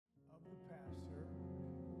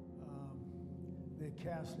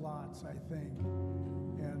cast lots, I think,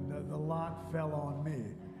 and the lot fell on me.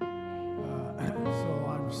 So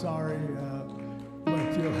I'm sorry,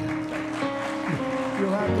 but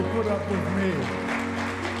you'll have to put up with me.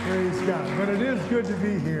 Praise God. But it is good to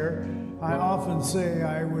be here. I often say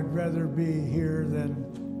I would rather be here than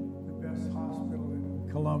the best hospital in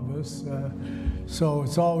Columbus. So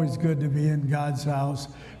it's always good to be in God's house.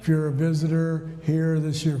 If you're a visitor here,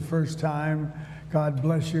 this is your first time, God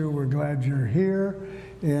bless you. We're glad you're here.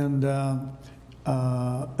 And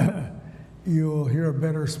you'll hear a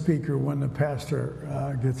better speaker when the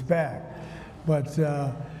pastor gets back. But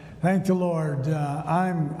thank the Lord.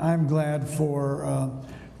 I'm glad for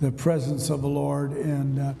the presence of the Lord.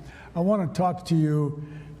 And I want to talk to you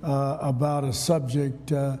about a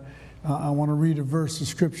subject. I want to read a verse of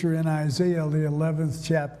Scripture in Isaiah, the 11th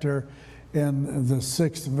chapter and the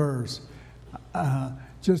 6th verse.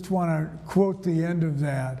 Just want to quote the end of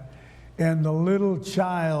that. And the little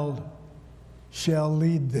child shall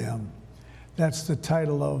lead them. That's the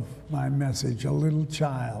title of my message, a little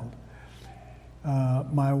child.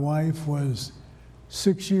 My wife was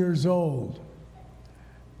 6 years old.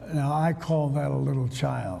 Now, I call that a little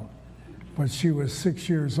child. But she was 6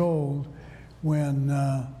 years old when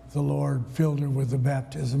the Lord filled her with the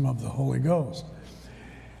baptism of the Holy Ghost.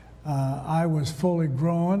 I was fully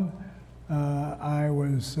grown. I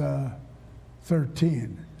was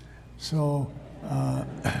 13. So,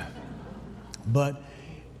 but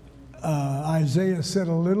Isaiah said,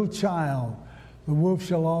 a little child, the wolf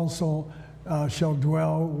shall also shall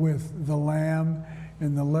dwell with the lamb,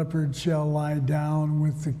 and the leopard shall lie down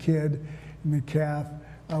with the kid, and the calf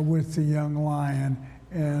with the young lion,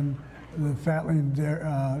 and the fatling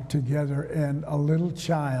there, together, and a little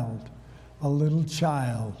child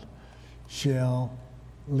shall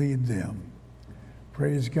lead them.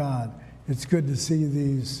 Praise God. It's good to see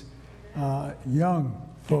these young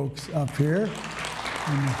folks up here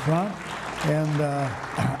in the front, and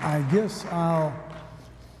I guess I'll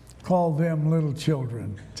call them little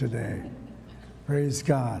children today. Praise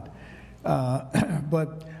God.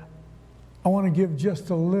 But I want to give just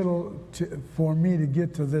a little, for me to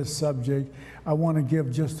get to this subject, I want to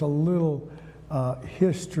give just a little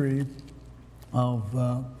history of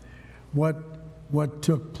what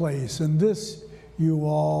took place. And this you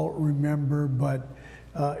all remember, but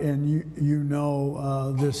and you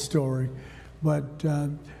know this story. But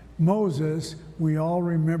Moses, we all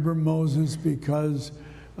remember Moses because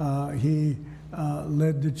he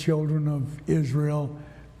led the children of Israel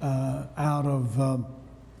out of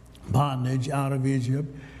bondage, out of Egypt.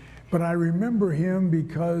 But I remember him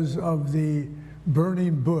because of the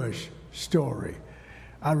burning bush story.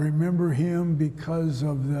 I remember him because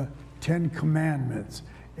of the 10 Commandments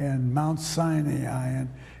and Mount Sinai, and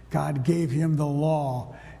God gave him the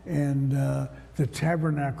law and the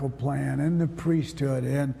tabernacle plan and the priesthood.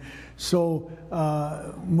 And so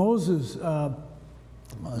Moses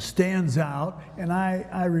stands out, and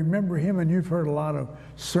I remember him, and you've heard a lot of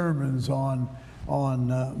sermons on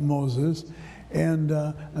Moses. And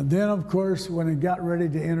then, of course, when he got ready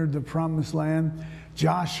to enter the promised land,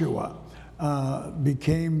 Joshua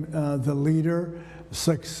became the leader,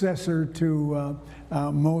 successor to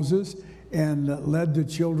Moses, and led the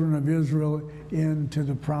children of Israel into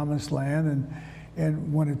the promised land.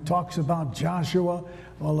 And when it talks about Joshua,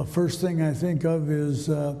 well, the first thing I think of is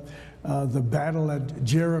the battle at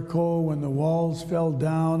Jericho when the walls fell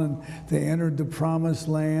down and they entered the promised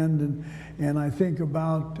land. And I think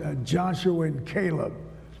about Joshua and Caleb,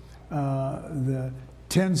 the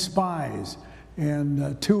 10 spies.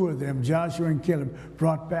 And two of them, Joshua and Caleb,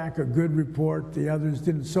 brought back a good report. The others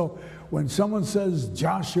didn't. So when someone says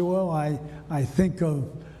Joshua, I think of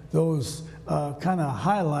those kind of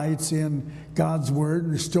highlights in God's Word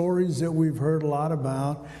and stories that we've heard a lot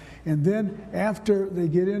about. And then after they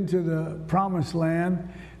get into the promised land,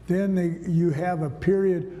 then you have a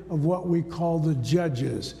period of what we call the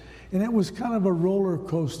Judges. And it was kind of a roller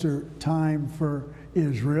coaster time for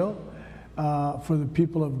Israel, for the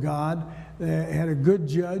people of God. They had a good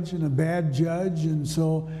judge and a bad judge, and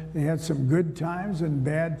so they had some good times and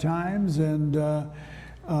bad times, and it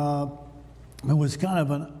was kind of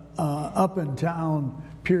an up and down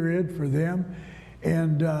period for them.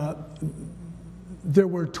 And there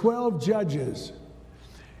were 12 judges,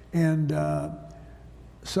 and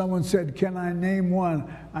someone said, "Can I name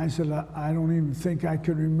one?" I said, "I don't even think I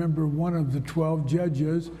could remember one of the 12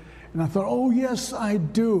 judges." And I thought, "Oh, yes, I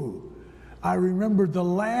do. I remember the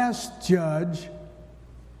last judge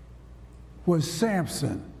was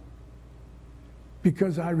Samson,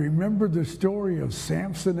 because I remember the story of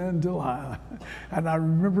Samson and Delilah, and I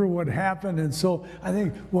remember what happened." And so I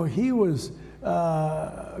think, well, he was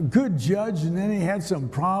good judge, and then he had some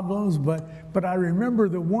problems, but I remember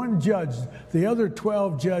the one judge. The other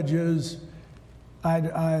 12 judges,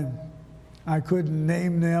 I couldn't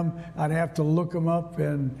name them. I'd have to look them up,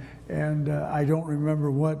 and I don't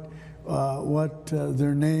remember what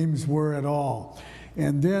their names were at all.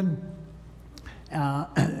 And then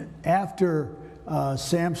after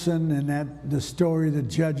Samson and the story of the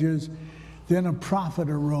judges, then a prophet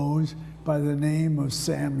arose by the name of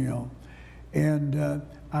Samuel. And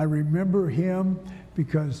I remember him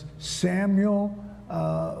because Samuel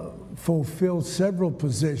fulfilled several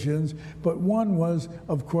positions, but one was,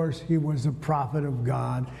 of course, he was a prophet of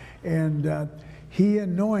God. And he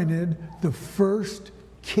anointed the first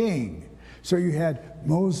king. So you had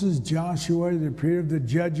Moses, Joshua, the period of the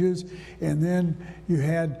judges, and then you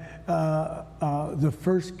had the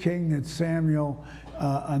first king that Samuel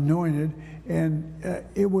anointed. And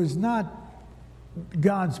it was not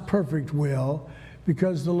God's perfect will,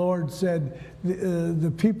 because the Lord said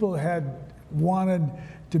the people had wanted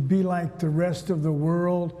to be like the rest of the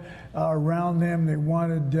world around them. They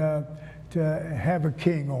wanted to have a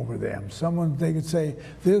king over them, someone they could say,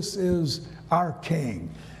 this is our king.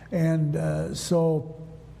 And so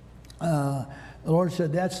the Lord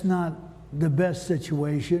said, that's not the best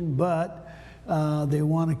situation, but they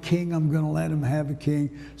want a king. I'm going to let them have a king.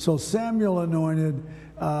 So Samuel anointed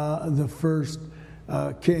the first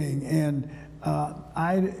king. And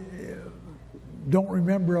I don't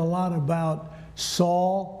remember a lot about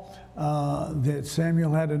Saul that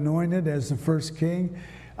Samuel had anointed as the first king.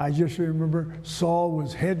 I just remember Saul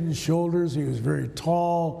was head and shoulders. He was very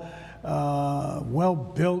tall,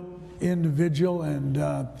 well-built individual, and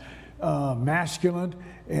masculine.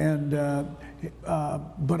 And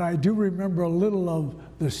but I do remember a little of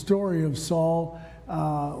the story of Saul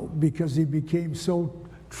because he became so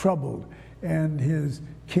troubled, and his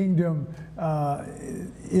kingdom,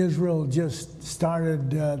 Israel, just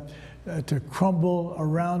started to crumble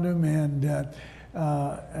around him. And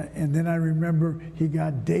then I remember he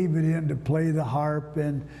got David in to play the harp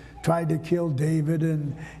and tried to kill David.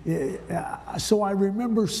 And so I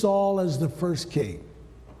remember Saul as the first king.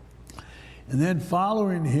 And then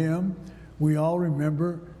following him, we all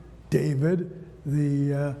remember David,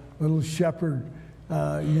 the little shepherd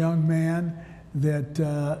young man that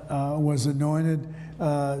was anointed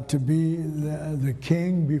to be the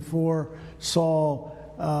king before Saul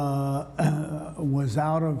was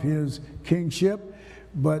out of his kingship.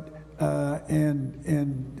 But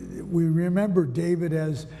and we remember David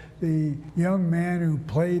as the young man who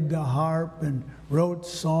played the harp and wrote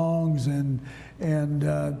songs and he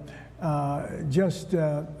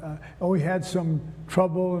had some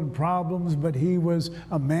trouble and problems, but he was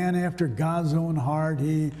a man after God's own heart.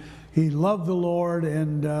 He loved the Lord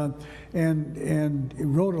and he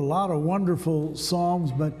wrote a lot of wonderful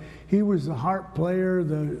psalms, but he was the harp player,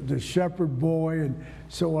 the shepherd boy, and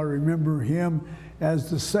so I remember him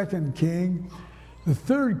as the second king. The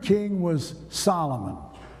third king was Solomon.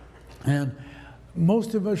 And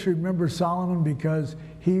most of us remember Solomon because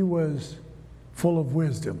he was full of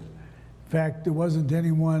wisdom. In fact, there wasn't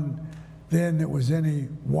anyone then that was any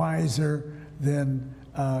wiser than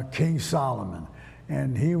King Solomon.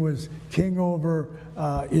 And he was king over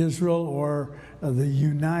Israel, or the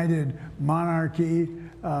united monarchy,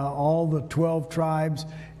 all the 12 tribes.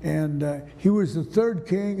 And he was the third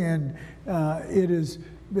king, and it has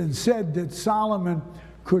been said that Solomon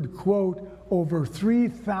could quote over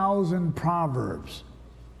 3,000 proverbs.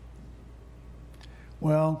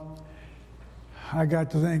 Well, I got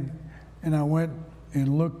to think, and I went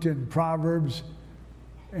and looked in Proverbs,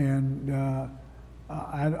 and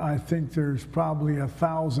I think there's probably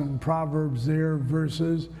 1,000 Proverbs there,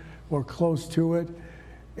 verses, or close to it.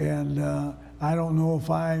 And I don't know if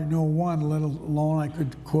I know one, let alone I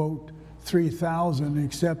could quote 3,000,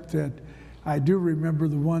 except that I do remember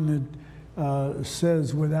the one that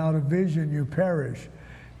says, without a vision you perish.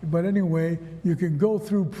 But anyway, you can go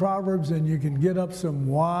through Proverbs and you can get up some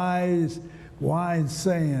wise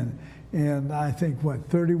saying. And I think,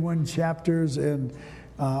 31 chapters, and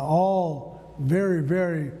all very,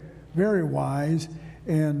 very, very wise.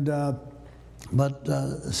 And but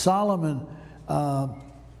Solomon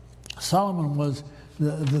was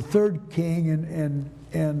the third king,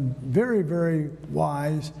 and very, very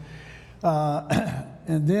wise.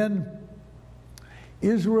 And then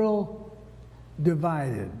Israel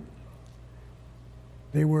divided.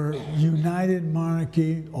 They were united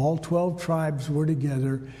monarchy. All 12 tribes were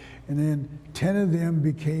together. And then 10 of them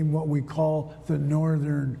became what we call the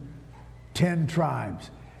northern 10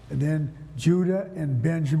 tribes. And then Judah and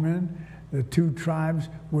Benjamin, the two tribes,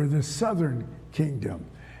 were the southern kingdom.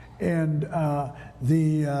 and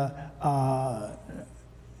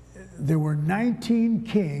there were 19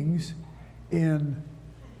 kings in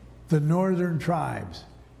the northern tribes.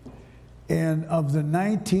 And of the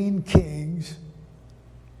 19 kings,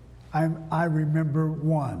 I remember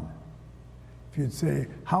one. If you'd say,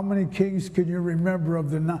 how many kings can you remember of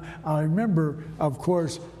the nine? I remember, of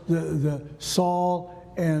course, the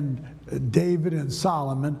Saul and David and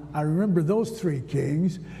Solomon. I remember those three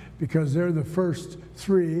kings because they're the first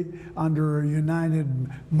three under a united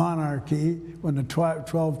monarchy when the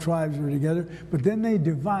 12 tribes were together. But then they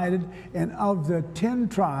divided, and of the 10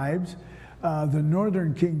 tribes, the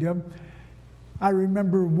northern kingdom, I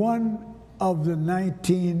remember one of the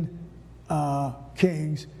 19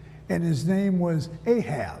 kings, and his name was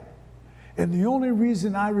Ahab. And the only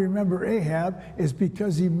reason I remember Ahab is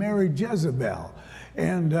because he married Jezebel.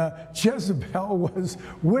 And Jezebel was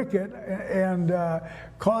wicked and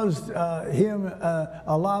caused him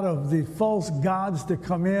a lot of the false gods to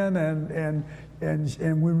come in, and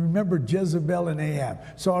we remember Jezebel and Ahab.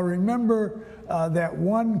 So I remember that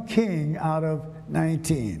one king out of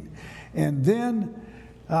 19. And then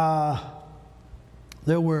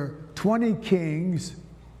there were 20 kings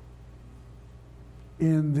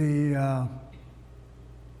in the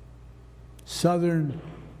southern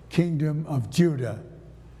kingdom of Judah.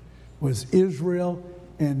 Was Israel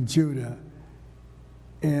and Judah.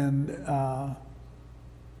 And I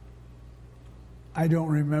don't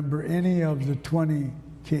remember any of the 20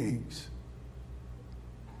 kings.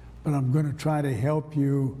 But I'm going to try to help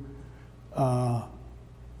you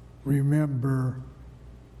remember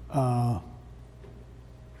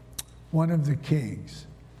one of the kings.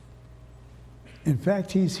 In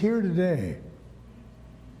fact, he's here today.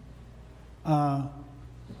 I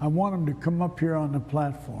want him to come up here on the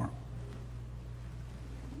platform.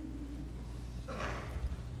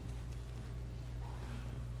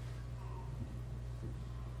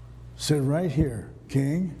 Sit right here,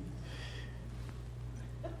 King.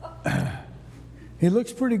 He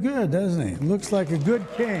looks pretty good, doesn't he? Looks like a good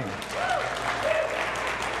king.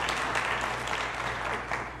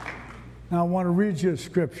 Now I want to read you a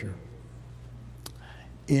scripture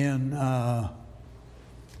in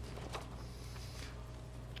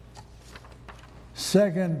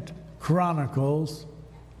 2 Chronicles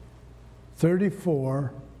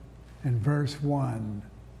 34 and verse 1.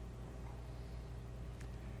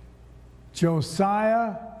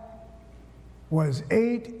 Josiah was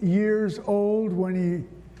 8 years old when he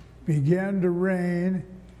began to reign,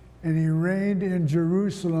 and he reigned in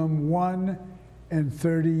Jerusalem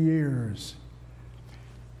 31 years.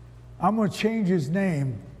 I'm going to change his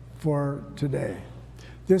name for today.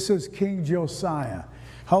 This is King Josiah.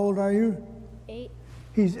 How old are you? 8.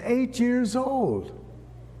 He's 8 years old.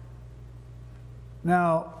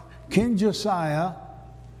 Now, King Josiah,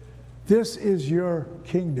 this is your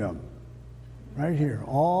kingdom. Right here,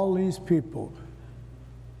 all these people.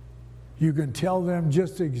 You can tell them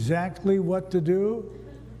just exactly what to do,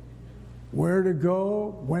 where to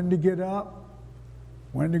go, when to get up,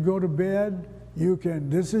 when to go to bed.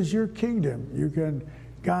 This is your kingdom. You can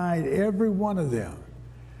guide every one of them.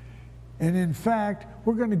 And in fact,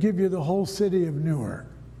 we're going to give you the whole city of Newark.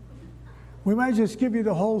 We might just give you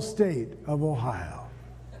the whole state of Ohio.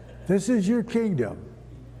 This is your kingdom.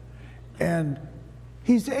 And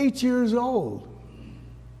he's 8 years old.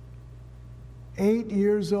 8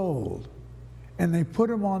 years old. And they put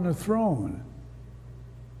him on the throne.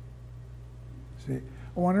 See,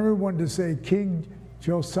 I want everyone to say King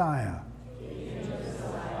Josiah. King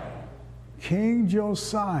Josiah. King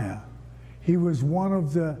Josiah. He was one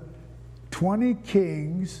of the 20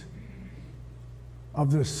 kings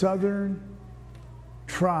of the southern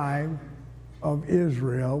tribe of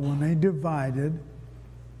Israel when they divided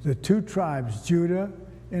the two tribes, Judah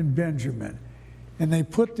and Benjamin. And they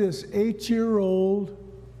put this 8-year-old,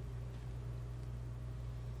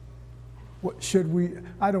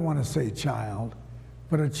 I don't want to say child,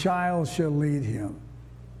 but a child shall lead him.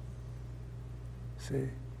 See?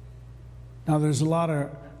 Now there's a lot of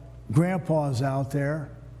grandpas out there.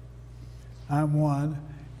 I'm one,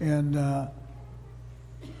 and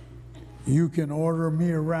you can order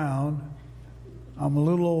me around. I'm a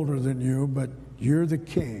little older than you, but you're the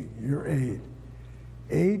king. You're 8.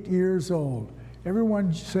 8 years old.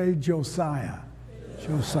 Everyone say Josiah.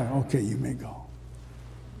 Josiah. Okay, you may go.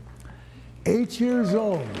 8 years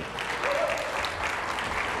old.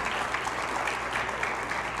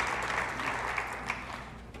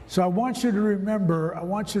 So I want you to remember,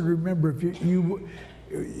 if you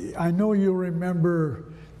I know you'll remember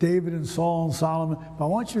David and Saul and Solomon, but I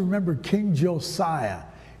want you to remember King Josiah,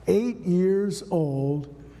 8 years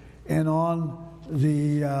old, and on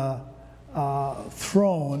the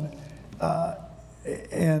throne. I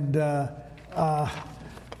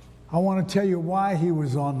want to tell you why he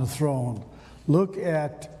was on the throne. Look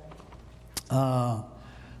at,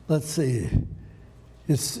 let's see,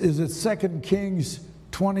 is it 2 Kings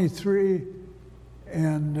 23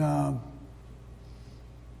 and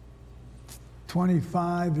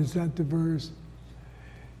 25? Is that the verse?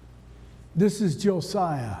 This is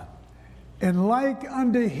Josiah. And like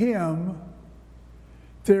unto him,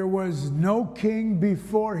 there was no king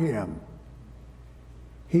before him.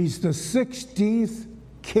 He's the 16th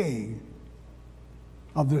king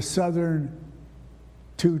of the southern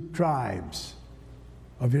two tribes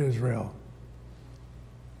of Israel.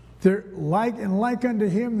 Like unto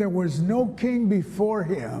him, there was no king before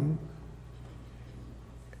him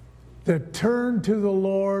that turned to the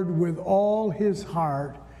Lord with all his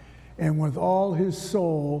heart and with all his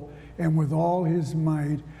soul and with all his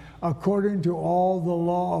might, according to all the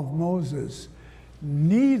law of Moses.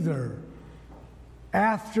 Neither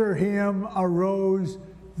after him arose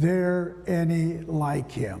there any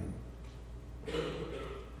like him.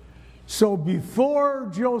 So before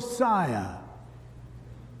Josiah,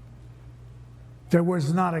 there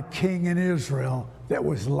was not a king in Israel that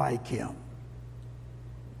was like him.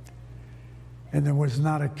 And there was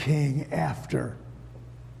not a king after.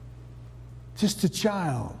 Just a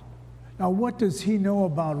child. Now, what does he know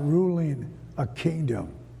about ruling a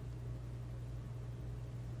kingdom?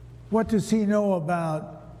 What does he know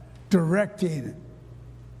about directing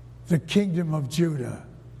the kingdom of Judah?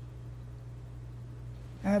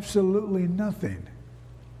 Absolutely nothing.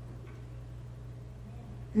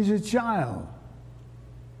 He's a child.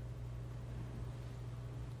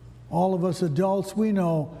 All of us adults, we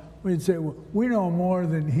know, we'd say, well, we know more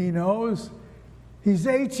than he knows. He's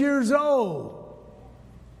 8 years old.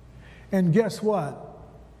 And guess what?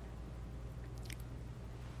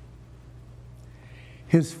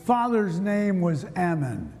 His father's name was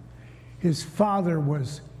Ammon. His father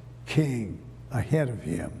was king ahead of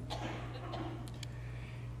him.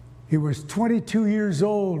 He was 22 years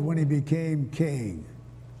old when he became king.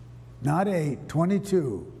 Not 8,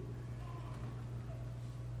 22.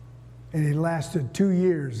 And he lasted 2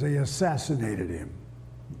 years. They assassinated him.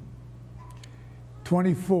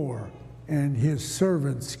 24, and his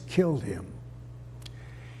servants killed him.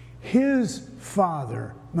 His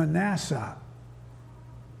father, Manasseh,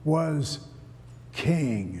 was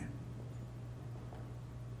king.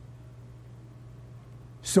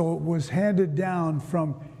 So it was handed down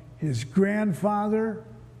from his grandfather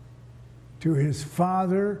to his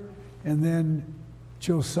father, and then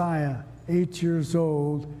Josiah, 8 years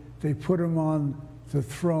old, they put him on the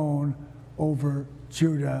throne over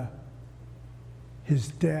Judah. His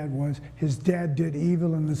dad did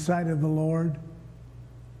evil in the sight of the Lord,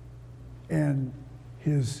 and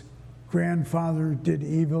his grandfather did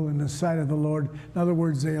evil in the sight of the Lord. In other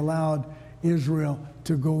words, they allowed Israel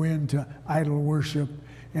to go into idol worship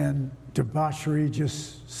and debauchery,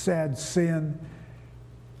 just sad sin.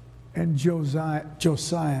 And Josiah,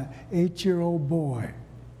 8-year-old boy,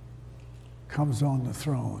 comes on the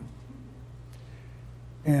throne.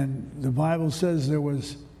 And the Bible says there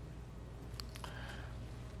was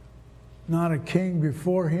not a king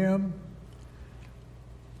before him,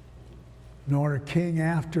 nor a king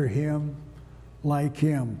after him like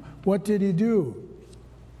him. What did he do?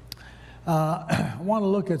 I want to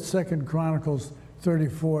look at 2 Chronicles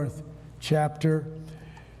 34th chapter.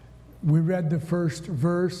 We read the first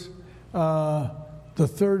verse, the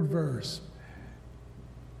third verse.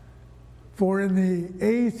 For in the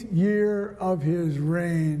 8th year of his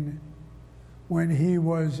reign, when he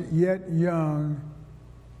was yet young,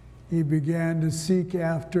 he began to seek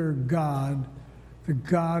after God, the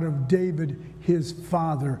God of David, his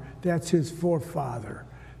father. That's his forefather.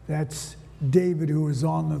 That's David, who was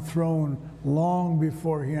on the throne long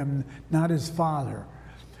before him, not his father,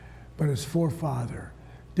 but his forefather,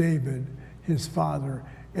 David, his father.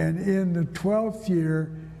 And in the 12th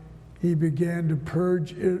year, he began to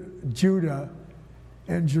purge Judah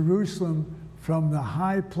and Jerusalem from the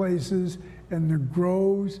high places and the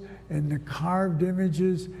groves and the carved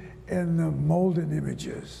images and the molten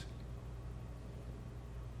images.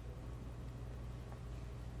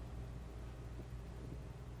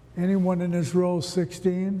 Anyone in this row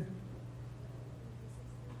 16?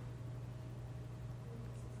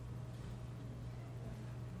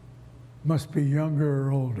 Must be younger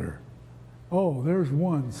or older. Oh, there's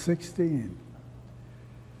one, 16.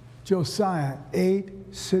 Josiah, 8,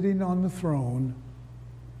 sitting on the throne,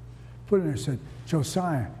 put in there and said,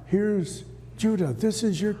 Josiah, here's Judah. This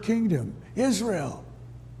is your kingdom. Israel,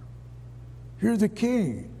 you're the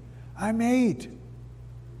king. I'm 8.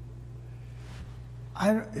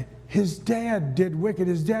 His dad did wicked.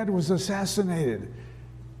 His dad was assassinated.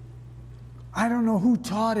 I don't know who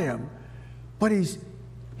taught him, but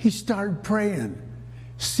he started praying,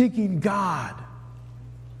 seeking God.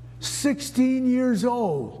 16 years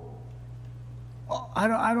old.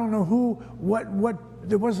 I don't know who, what,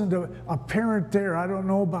 there wasn't a parent there. I don't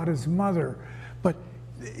know about his mother, but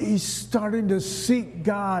he's starting to seek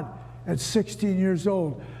God at 16 years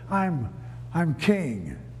old. I'm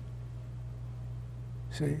king.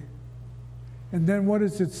 See? And then what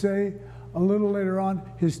does it say? A little later on,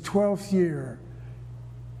 his 12th year.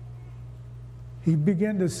 He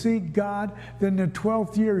began to seek God. Then the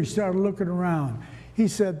 12th year, he started looking around. He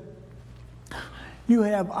said, you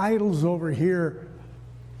have idols over here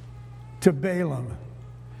to Balaam.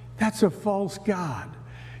 That's a false god.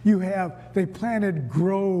 They planted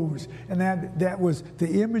groves, and that was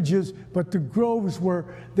the images, but the groves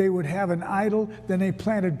were, they would have an idol, then they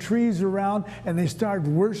planted trees around, and they started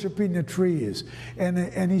worshiping the trees.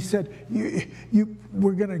 And he said,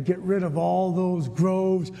 we're going to get rid of all those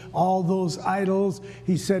groves, all those idols.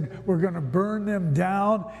 He said, we're going to burn them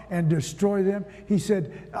down and destroy them. He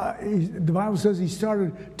said, the Bible says he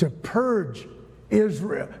started to purge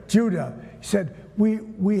Judah. He said,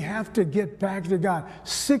 we have to get back to God.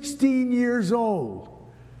 16 years old.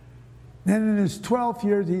 Then in his 12th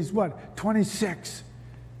year, he's what, 26.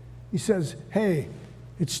 He says, hey,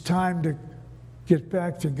 it's time to get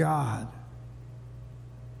back to God.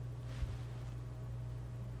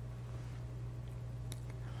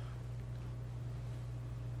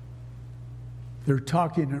 They're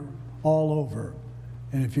talking all over.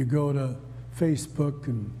 And if you go to Facebook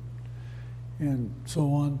and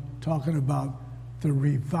so on, talking about the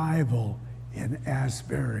revival in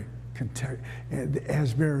Asbury, Kentucky,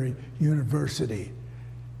 Asbury University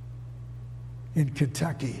in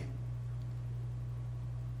Kentucky.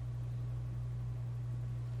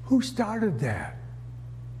 Who started that?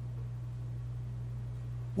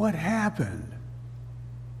 What happened?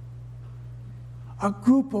 A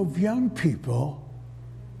group of young people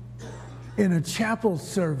in a chapel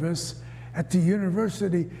service at the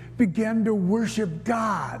university began to worship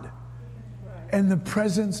God. And the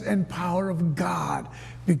presence and power of God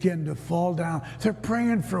began to fall down. They're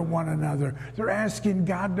praying for one another. They're asking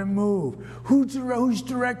God to move. Who's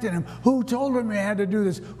directing him? Who told him he had to do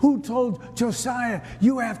this? Who told Josiah,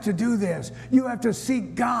 you have to do this? You have to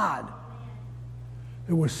seek God.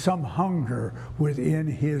 There was some hunger within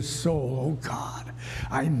his soul. Oh God,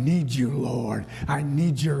 I need you, Lord. I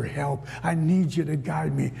need your help. I need you to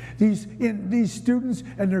guide me. These students,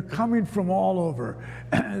 and they're coming from all over.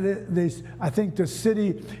 I think the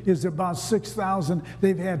city is about 6,000.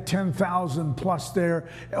 They've had 10,000 plus there,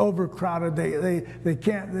 overcrowded. They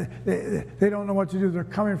can't. They don't know what to do. They're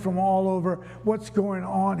coming from all over. What's going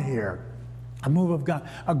on here? A move of God,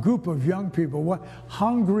 a group of young people,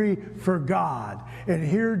 hungry for God. And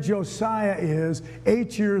here Josiah is,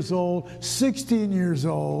 8 years old, 16 years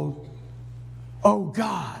old. Oh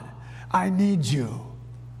God, I need you.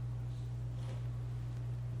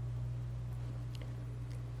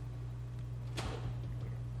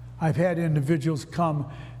 I've had individuals come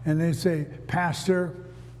and they say, Pastor,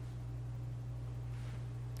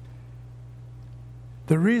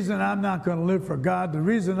 the reason I'm not going to live for God, the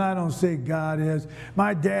reason I don't seek God is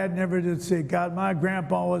my dad never did seek God. My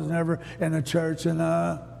grandpa was never in a church. And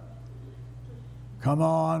come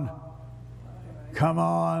on.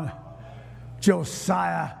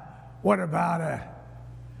 Josiah, what about it?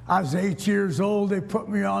 I was 8 years old. They put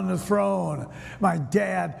me on the throne. My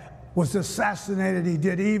dad was assassinated. He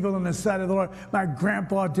did evil in the sight of the Lord. My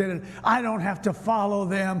grandpa did it. I don't have to follow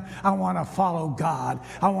them. I want to follow God.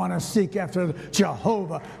 I want to seek after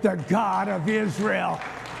Jehovah, the God of Israel.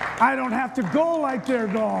 I don't have to go like they're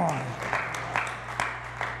gone.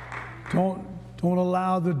 Don't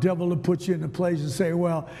allow the devil to put you in a place and say,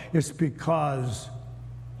 well, it's because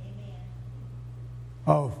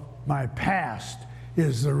of my past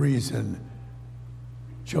is the reason.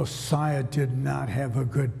 Josiah did not have a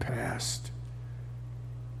good past.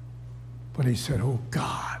 But he said, oh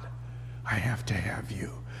God, I have to have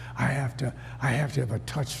you. I have to have a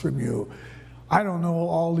touch from you. I don't know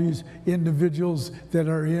all these individuals that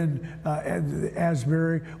are in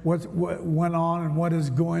Asbury, what went on and what is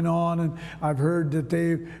going on. And I've heard that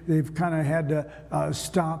they've kind of had to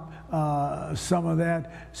stop some of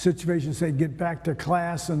that situation, say get back to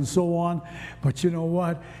class and so on. But you know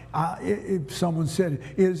what? If someone said,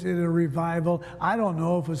 is it a revival? I don't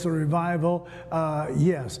know if it's a revival.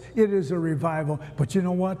 Yes, it is a revival. But you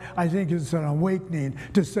know what? I think it's an awakening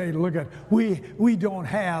to say, look at, we don't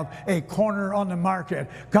have a corner on the market.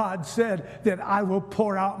 God said that I will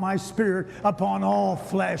pour out my Spirit upon all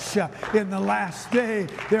flesh. In the last day,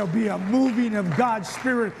 there'll be a moving of God's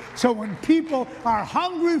Spirit. So when people are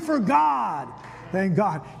hungry for God, thank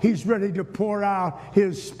God, He's ready to pour out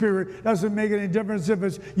His Spirit. Doesn't make any difference if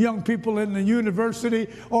it's young people in the university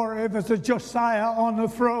or if it's a Josiah on the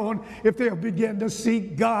throne. If they'll begin to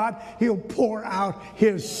seek God, He'll pour out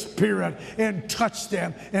His Spirit and touch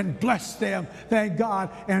them and bless them, thank God,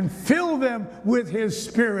 and fill them with His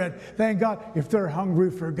Spirit, thank God, if they're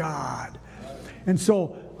hungry for God. And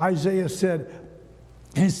so Isaiah said,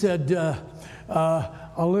 he said, a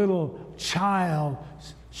little child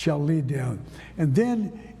shall lead them. And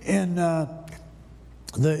then in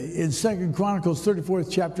 2 Chronicles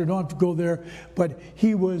 34th chapter, don't have to go there, but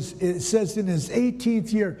it says in his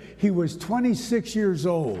 18th year, he was 26 years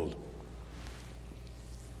old.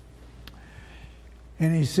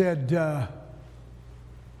 And he said,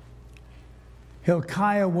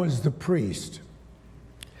 Hilkiah was the priest,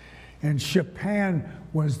 and Shaphan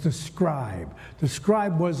was the scribe. The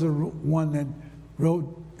scribe was the one that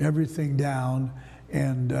wrote everything down.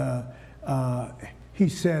 And he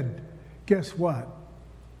said, guess what?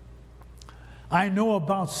 I know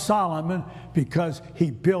about Solomon because he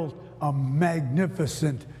built a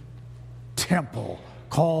magnificent temple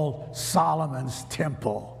called Solomon's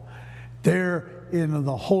Temple. There in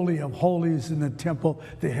the Holy of Holies in the temple,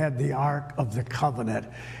 they had the Ark of the Covenant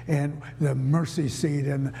and the mercy seat,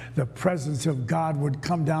 and the presence of God would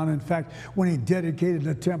come down. In fact, when he dedicated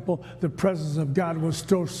the temple, the presence of God was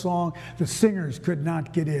so strong, the singers could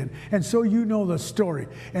not get in. And so you know the story.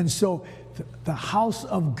 And so the house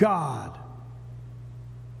of God,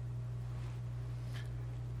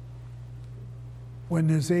 when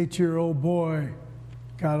this 8-year-old boy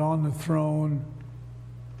got on the throne,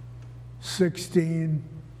 16,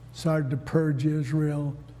 started to purge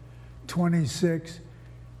Israel. 26,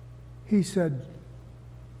 he said,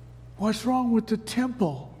 what's wrong with the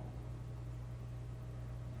temple?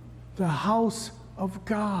 The house of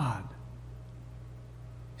God.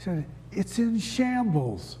 He said, it's in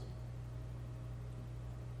shambles.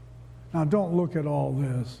 Now don't look at all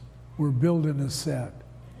this. We're building a set.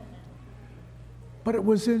 But it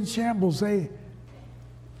was in shambles. They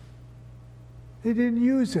didn't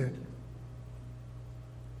use it.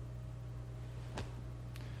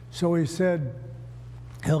 So he said,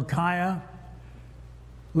 Hilkiah,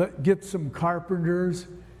 get some carpenters,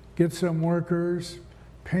 get some workers,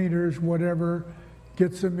 painters, whatever,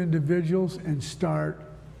 get some individuals and start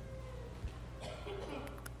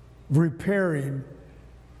repairing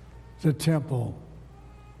the temple.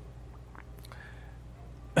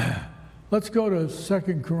 Let's go to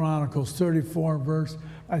 2 Chronicles 34, verse,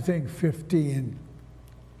 I think, 15.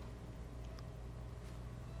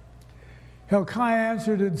 Hilkiah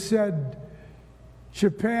answered and said,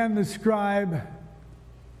 Shaphan the scribe,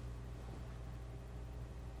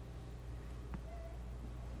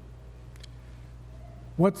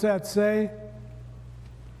 what's that say?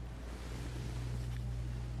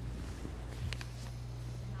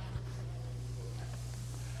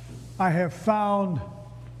 I have found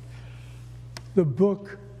the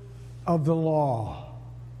book of the law.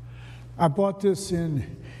 I bought this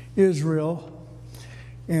in Israel,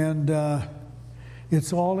 and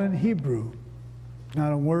it's all in Hebrew,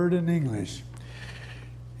 not a word in English.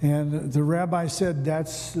 And the rabbi said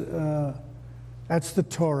that's the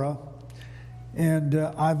Torah. And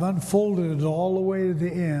I've unfolded it all the way to the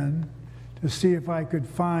end to see if I could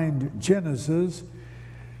find Genesis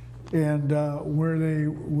and where they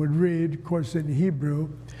would read, of course, in Hebrew.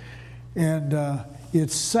 And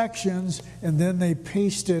it's sections, and then they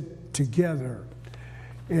paste it together.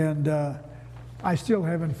 And I still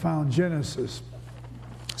haven't found Genesis.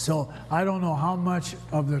 So I don't know how much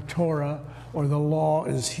of the Torah or the law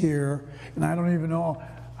is here, and I don't even know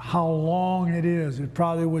how long it is. It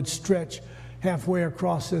probably would stretch halfway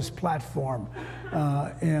across this platform.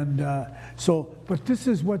 But this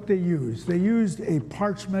is what they used. They used a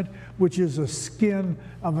parchment, which is a skin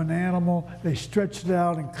of an animal. They stretched it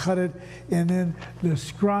out and cut it, and then the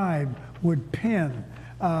scribe would pen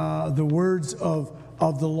the words of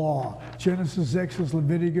the law. Genesis, Exodus,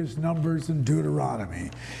 Leviticus, Numbers, and Deuteronomy.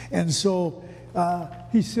 And so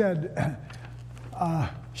he said,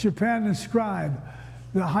 Shaphan the scribe,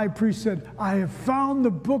 the high priest said, I have found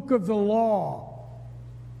the book of the law.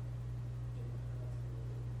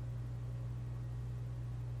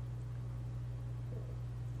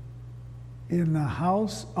 in the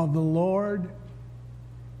house of the Lord.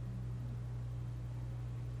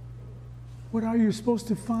 What are you supposed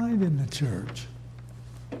to find in the church?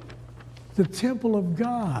 The temple of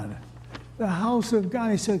God, the house of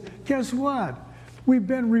God. He said, guess what? We've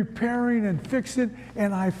been repairing and fixing,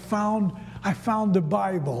 and I found the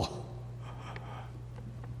Bible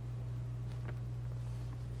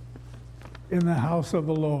in the house of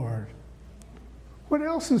the Lord. What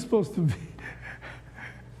else is supposed to be?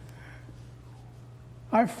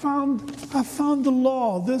 I found the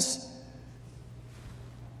law, this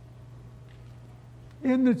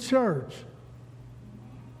in the church.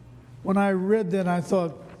 When I read that, I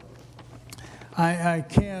thought, I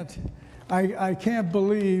can't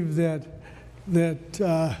believe that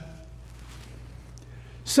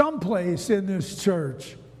someplace in this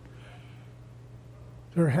church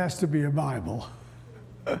there has to be a Bible.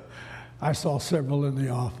 I saw several in the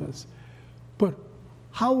office. But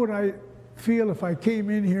how would I feel if I came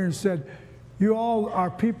in here and said, you all are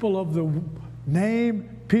people of the name,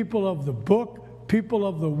 people of the book, people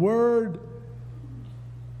of the word?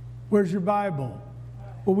 Where's your Bible?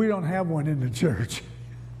 Well, we don't have one in the church.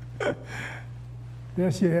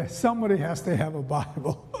 Yes, somebody has to have a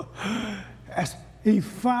Bible. He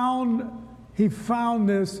found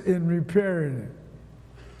this in repairing it.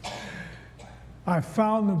 I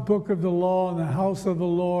found the book of the law in the house of the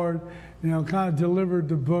Lord. Kind of delivered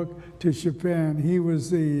the book to Chopin. He was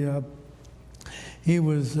the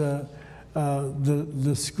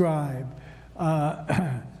scribe.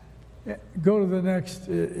 Go to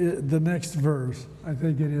the next verse, I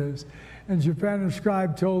think it is. And Chopin the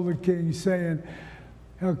scribe told the king, saying,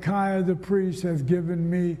 Hilkiah the priest hath given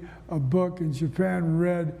me a book. And Chopin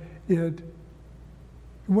read it,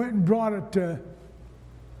 went and brought it to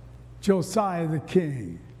Josiah the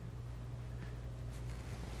king.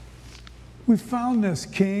 We found this,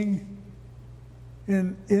 king,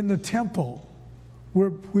 in the temple where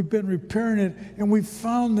we've been repairing it, and we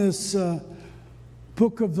found this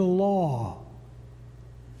book of the law.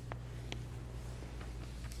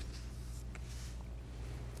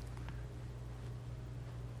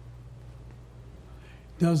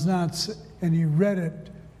 Does not, and he read it,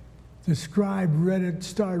 the scribe read it,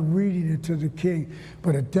 started reading it to the king,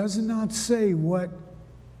 but it does not say what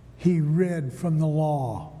he read from the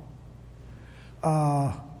law.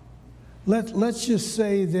 Let's just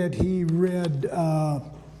say that he read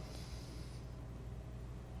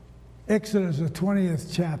Exodus, the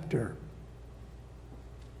 20th chapter.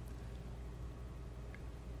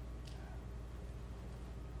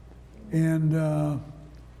 And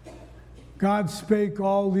God spake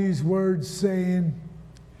all these words, saying,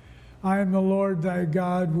 I am the Lord thy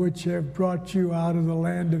God, which have brought you out of the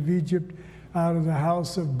land of Egypt, out of the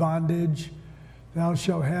house of bondage. Thou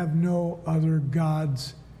shalt have no other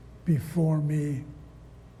gods before me.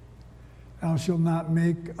 Thou shalt not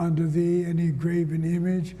make unto thee any graven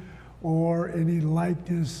image or any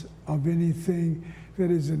likeness of anything that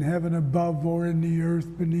is in heaven above, or in the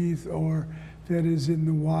earth beneath, or that is in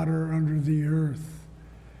the water under the earth.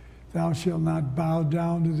 Thou shalt not bow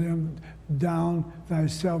down to them, down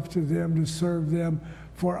thyself to them to serve them.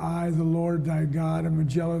 For I, the Lord thy God, am a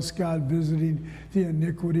jealous God, visiting the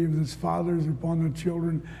iniquity of the fathers upon the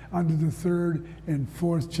children unto the third and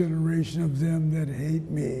fourth generation of them that hate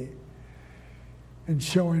me, and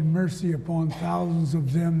showing mercy upon thousands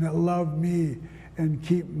of them that love me and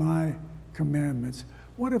keep my commandments.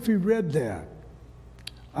 What if he read that?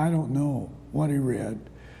 I don't know what he read.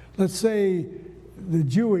 Let's say the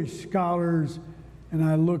Jewish scholars, and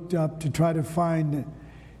I looked up to try to find it,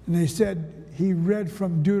 and they said he read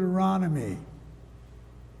from Deuteronomy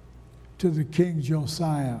to the king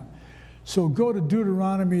Josiah. So go to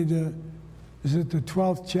Deuteronomy, is it the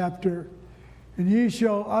 12th chapter? And ye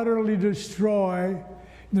shall utterly destroy. And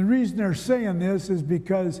the reason they're saying this is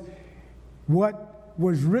because what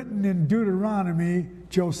was written in Deuteronomy,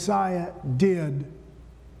 Josiah did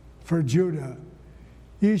for Judah.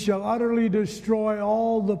 Ye shall utterly destroy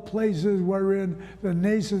all the places wherein the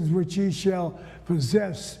nations which ye shall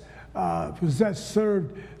possess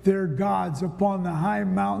served their gods, upon the high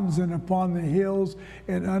mountains and upon the hills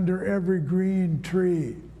and under every green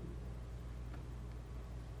tree.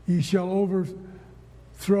 Ye shall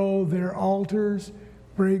overthrow their altars,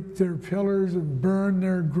 break their pillars, and burn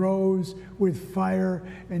their groves with fire,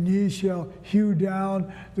 and ye shall hew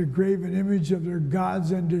down the graven image of their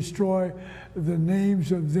gods and destroy the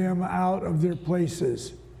names of them out of their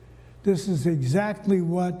places. This is exactly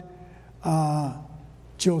what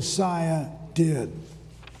Josiah did.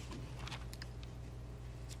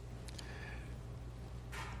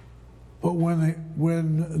 But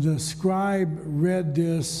when the scribe read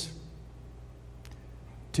this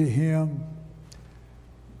to him.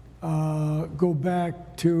 Go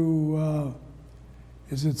back to,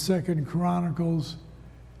 is it 2 Chronicles?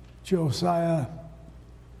 Josiah,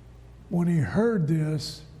 when he heard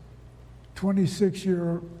this,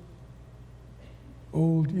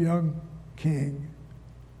 26-year-old young king,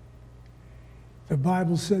 the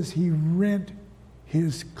Bible says he rent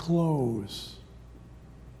his clothes.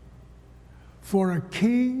 For a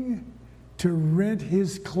king to rent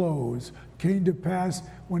his clothes came to pass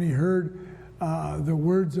when he heard the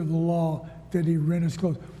words of the law that he rent his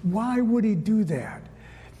clothes. Why would he do that?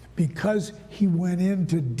 Because he went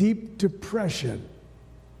into deep depression,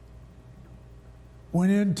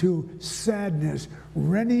 went into sadness.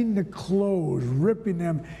 Renting the clothes, ripping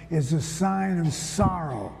them is a sign of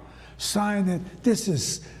sorrow, sign that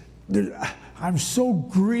I'm so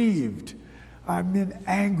grieved. I'm in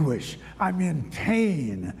anguish. I'm in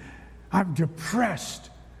pain. I'm depressed.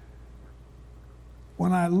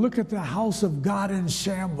 When I look at the house of God in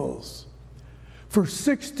shambles, for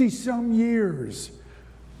 60-some years,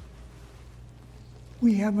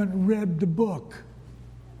 we haven't read the book.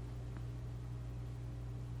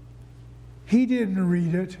 He didn't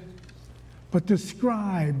read it, but the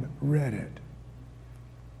scribe read it.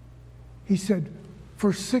 He said,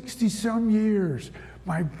 for 60-some years,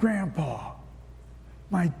 my grandpa,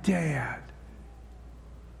 my dad,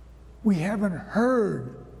 we haven't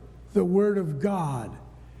heard the word of God,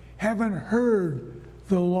 haven't heard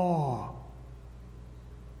the law.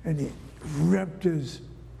 And he ripped his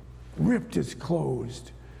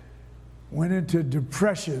clothes, went into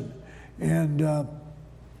depression, and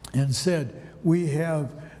said, we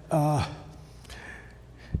have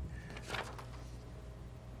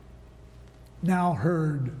now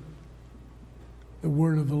heard the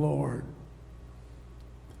word of the Lord.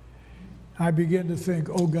 I began to think,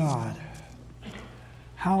 oh God,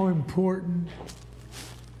 how important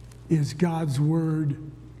is God's word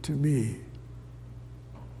to me?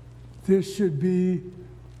 This should be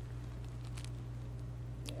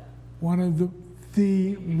one of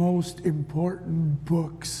the most important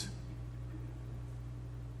books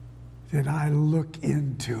that I look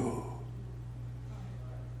into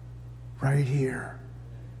right here.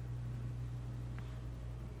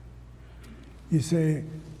 You say,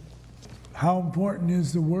 how important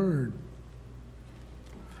is the word?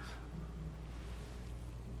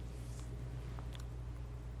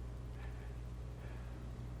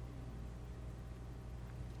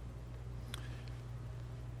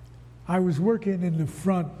 I was working in the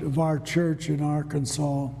front of our church in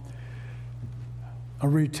Arkansas. A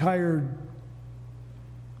retired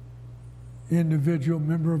individual,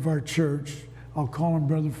 member of our church, I'll call him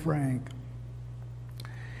Brother Frank.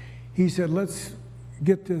 He said, let's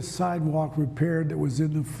get this sidewalk repaired that was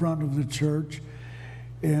in the front of the church,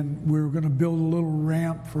 and we were going to build a little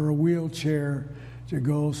ramp for a wheelchair to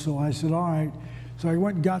go. So I said, all right. So I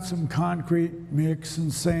went and got some concrete mix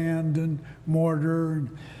and sand and mortar,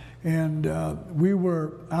 and we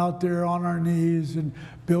were out there on our knees and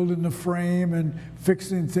building the frame and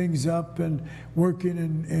fixing things up and working.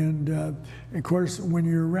 And of course, when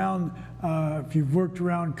you're around, if you've worked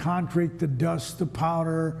around concrete, the dust, the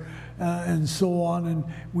powder, and so on. And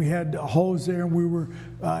we had a hose there, and we were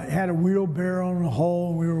had a wheelbarrow and a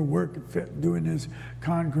hole, and we were working, doing this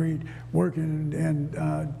concrete working,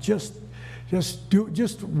 and just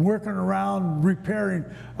working around repairing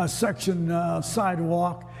a section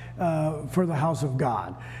sidewalk for the house of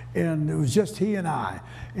God. And it was just he and I.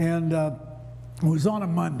 And it was on a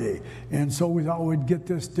Monday. And so we thought we'd get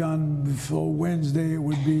this done so Wednesday it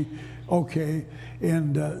would be okay.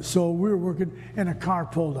 And so we were working, and a car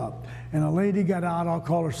pulled up. And a lady got out, I'll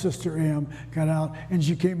call her Sister M, got out, and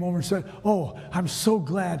she came over and said, oh, I'm so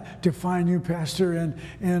glad to find you, Pastor,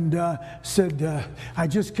 and said, I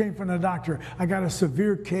just came from the doctor. I got a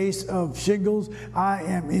severe case of shingles. I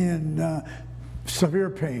am in severe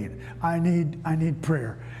pain. I need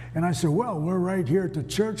prayer. And I said, well, we're right here at the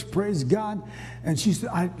church, praise God. And she said,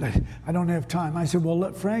 I don't have time. I said, well,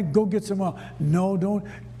 let Frank go get some oil. No,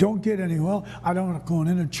 don't get any oil. I don't want to go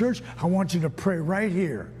into church. I want you to pray right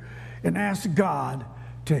here and ask God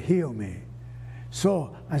to heal me.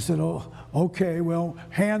 So I said, oh, okay. Well,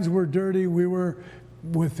 hands were dirty. We were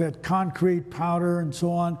with that concrete powder and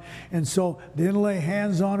so on. And so didn't lay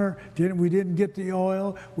hands on her. We didn't get the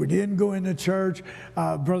oil. We didn't go into church.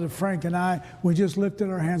 Brother Frank and I, we just lifted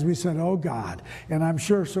our hands. We said, oh God. And I'm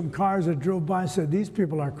sure some cars that drove by said, these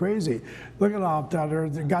people are crazy. Look at all out there.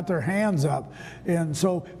 They got their hands up. And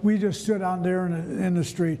so we just stood out there in the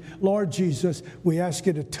street. Lord Jesus, we ask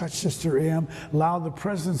you to touch Sister M. Allow the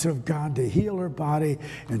presence of God to heal her body.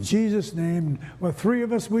 In Jesus' name, well, three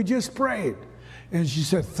of us, we just prayed. And she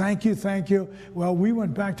said, thank you, thank you. Well, we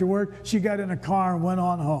went back to work. She got in a car and went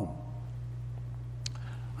on home.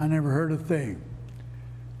 I never heard a thing.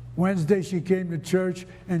 Wednesday, she came to church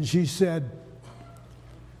and she said,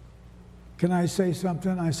 can I say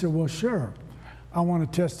something? I said, well, sure. I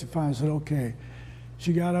want to testify. I said, okay.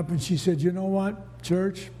 She got up and she said, you know what,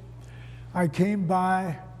 church? I came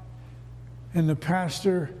by and the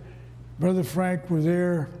pastor, Brother Frank, were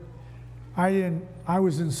there. I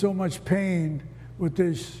was in so much pain with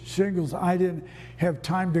these shingles. I didn't have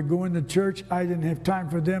time to go into church. I didn't have time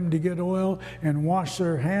for them to get oil and wash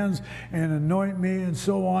their hands and anoint me and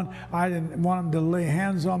so on. I didn't want them to lay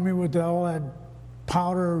hands on me with all that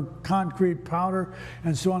powder, concrete powder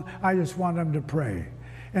and so on. I just wanted them to pray.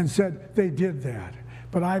 And said they did that.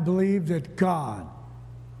 But I believed that God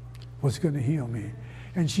was going to heal me.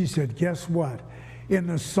 And she said, guess what? In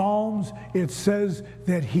the Psalms, it says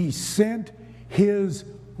that he sent his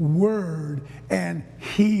word and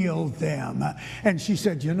healed them. And she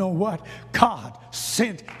said, you know what? God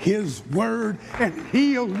sent his word and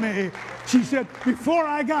healed me. She said, before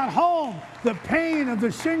I got home, the pain of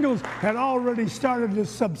the shingles had already started to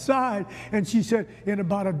subside. And she said, in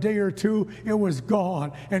about a day or two, it was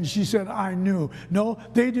gone. And she said, I knew. No,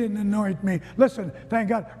 they didn't anoint me. Listen, thank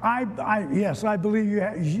God. Yes, I believe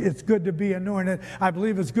it's good to be anointed. I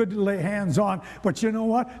believe it's good to lay hands on. But you know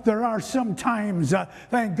what? There are some times,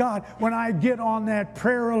 thank God, when I get on that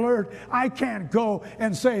prayer alert, I can't go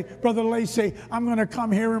and say, Brother Lacey, I'm going to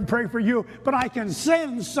come here and pray for you. But I can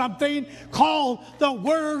send something called the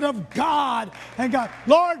Word of God. And God,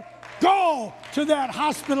 Lord, go to that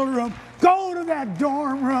hospital room. Go to that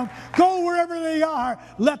dorm room. Go wherever they are.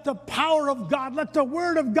 Let the power of God, let the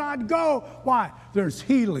Word of God go. Why? There's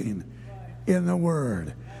healing in the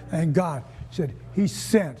Word. And God said, he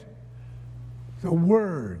sent the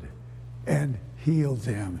Word and healed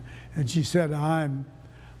them. And she said, I'm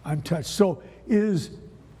touched. So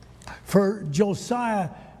for Josiah,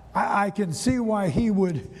 I can see why he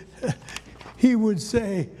would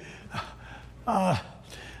say,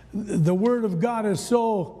 the Word of God is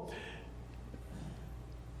so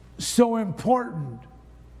important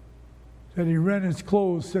that he rent his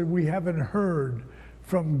clothes, said, we haven't heard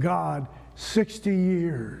from God 60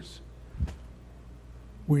 years.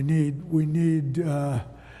 We need to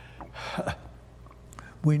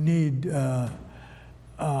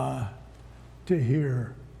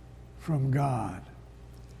hear from God.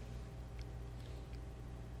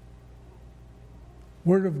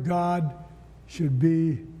 Word of God should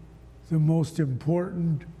be the most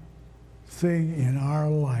important thing in our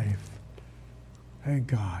life. Thank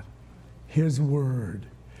God. His Word.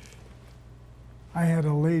 I had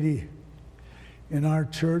a lady in our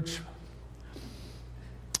church,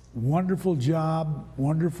 wonderful job,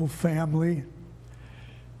 wonderful family,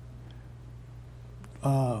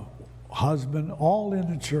 husband, all in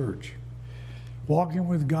the church, walking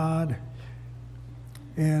with God.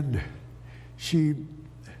 And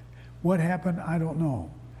what happened, I don't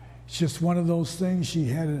know. It's just one of those things. She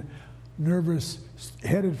had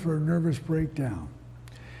headed for a nervous breakdown.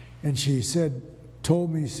 And she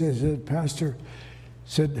told me, Pastor,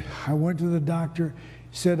 I went to the doctor,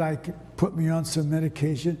 said put me on some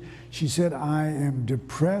medication. She said, I am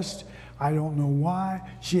depressed. I don't know why.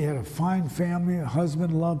 She had a fine family, a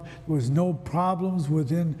husband, loved. There was no problems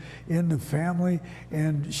in the family.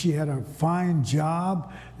 And she had a fine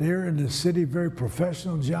job there in the city, very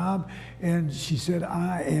professional job. And she said,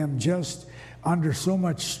 I am just under so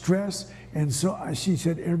much stress. And so she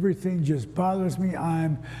said, everything just bothers me.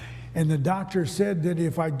 And the doctor said that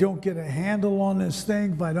if I don't get a handle on this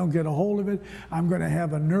thing, if I don't get a hold of it, I'm going to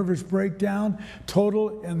have a nervous breakdown,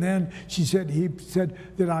 total. And then he said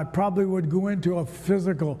that I probably would go into a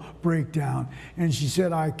physical breakdown. And she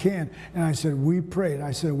said, I can't. And I said, we prayed.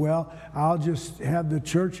 I said, well, I'll just have the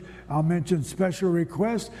church, I'll mention special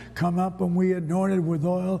requests, come up and we anointed with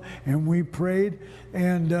oil and we prayed.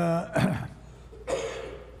 And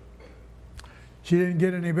she didn't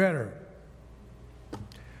get any better.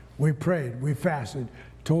 We prayed, we fasted,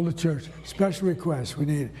 told the church, special requests we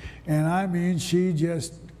needed. And I mean, she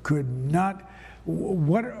just could not,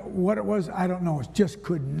 what it was, I don't know, just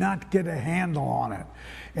could not get a handle on it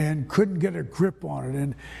and couldn't get a grip on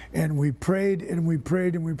it. And we prayed and we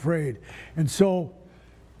prayed and we prayed. And so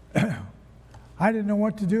I didn't know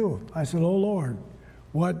what to do. I said, oh Lord,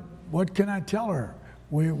 what can I tell her?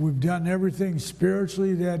 We've done everything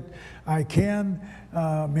spiritually that I can.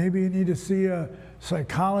 Maybe you need to see a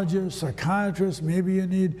psychologist, psychiatrist. Maybe you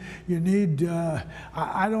need.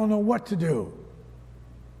 I don't know what to do.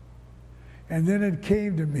 And then it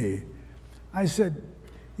came to me. I said,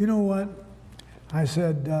 you know what? I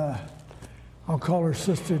said, I'll call her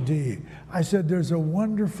Sister D. I said, there's a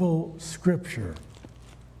wonderful scripture.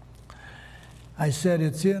 I said,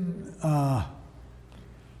 it's in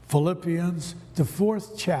Philippians, the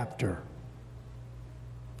 4th chapter.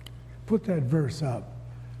 Put that verse up.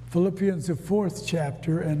 Philippians, the 4th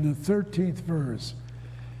chapter and the 13th verse.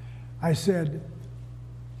 I said,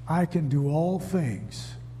 I can do all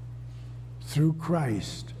things through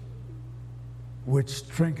Christ, which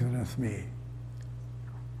strengtheneth me.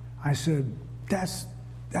 I said,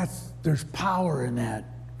 there's power in that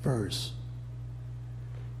verse.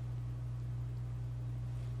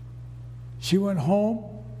 She went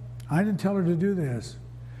home. I didn't tell her to do this.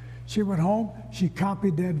 She went home, she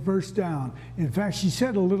copied that verse down. In fact, she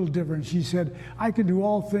said a little different. She said, I can do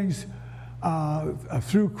all things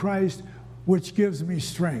through Christ, which gives me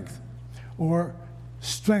strength, or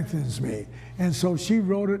strengthens me. And so she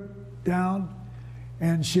wrote it down,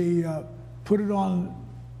 and she put it on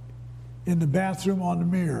in the bathroom on the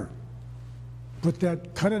mirror.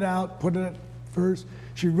 Cut it out, put it first.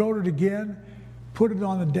 She wrote it again, put it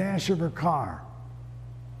on the dash of her car.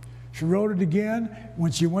 She wrote it again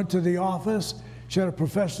when she went to the office. She had a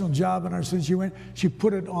professional job, and she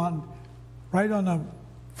put it on, right on the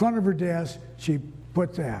front of her desk. She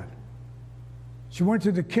put that. She went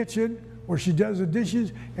to the kitchen where she does the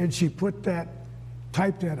dishes, and she typed that,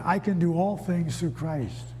 I can do all things through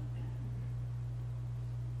Christ.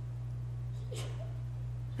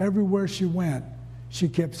 Everywhere she went, she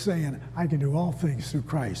kept saying, I can do all things through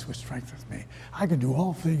Christ, which strengthens me. I can do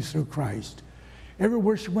all things through Christ.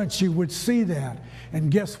 Everywhere she went, she would see that. And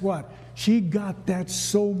guess what? She got that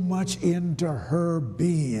so much into her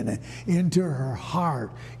being, into her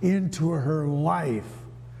heart, into her life.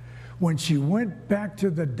 When she went back to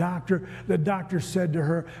the doctor said to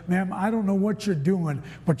her, ma'am, I don't know what you're doing,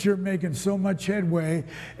 but you're making so much headway.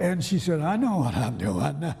 And she said, I know what I'm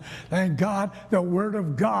doing. Thank God, the Word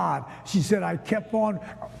of God. She said, I kept on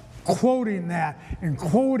quoting that and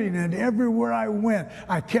quoting it everywhere I went.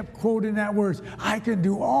 I kept quoting that words. I can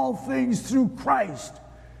do all things through Christ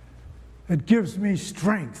that gives me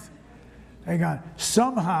strength. Thank God.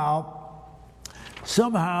 Somehow,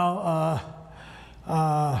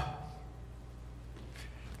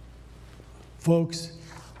 folks,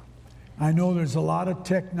 I know there's a lot of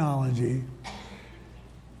technology,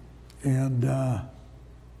 and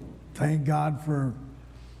thank God for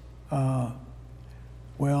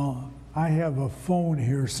I have a phone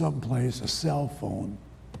here someplace, a cell phone.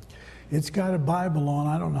 It's got a Bible on,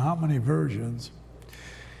 I don't know how many versions.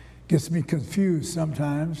 Gets me confused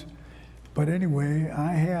sometimes. But anyway,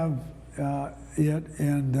 I have it,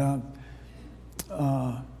 and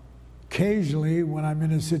occasionally when I'm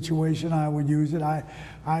in a situation, I would use it.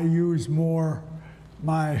 I use more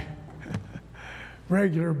my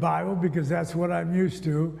regular Bible because that's what I'm used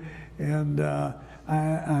to. And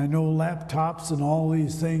I know laptops and all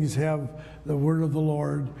these things have the Word of the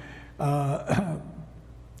Lord, but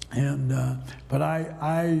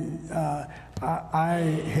I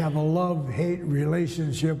have a love-hate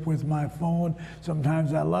relationship with my phone.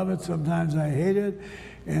 Sometimes I love it, sometimes I hate it.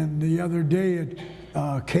 And the other day it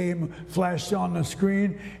flashed on the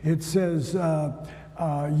screen. It says,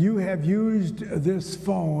 you have used this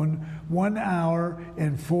phone 1 hour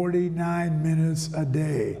and 49 minutes a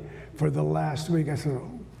day for the last week. I said,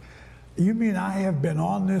 you mean I have been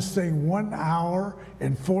on this thing 1 hour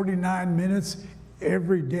and 49 minutes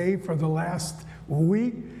every day for the last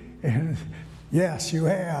week? And yes, you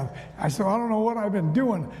have. I said, I don't know what I've been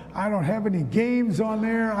doing. I don't have any games on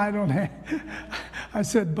there. I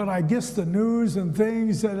said, but I guess the news and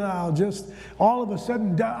things that I'll just, all of a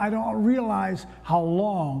sudden, I don't realize how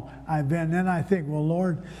long I've been. Then I think, well,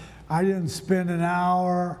 Lord, I didn't spend an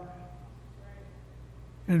hour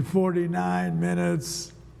and 49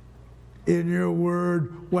 minutes in your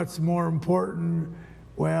Word. What's more important?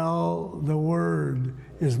 Well, the Word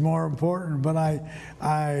is more important. But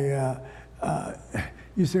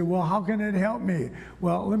you say, well, how can it help me?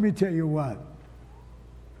 Well, let me tell you what.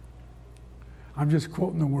 I'm just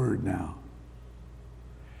quoting the Word now.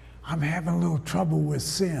 I'm having a little trouble with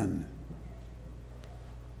sin.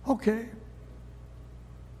 Okay.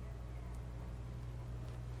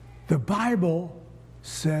 The Bible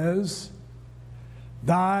says,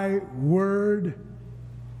 thy word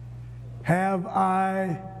have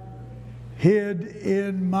I hid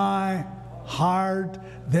in my heart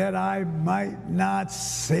that I might not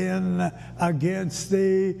sin against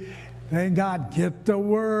thee. Thank God, get the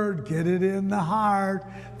word, get it in the heart.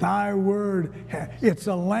 Thy word, it's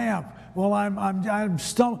a lamp. Well, I'm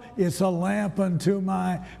stumped. It's a lamp unto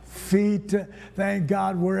my feet. Thank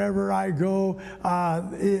God, wherever I go,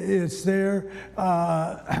 it's there.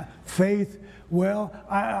 faith. Well,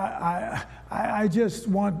 I just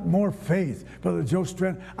want more faith. Brother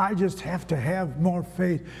Sjostrand, I just have to have more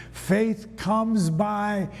faith. Faith comes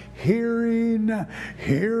by hearing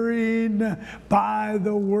by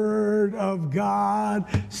the Word of God.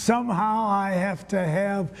 Somehow I have to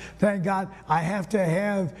have, thank God, I have to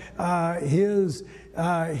have His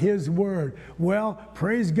Word. Well,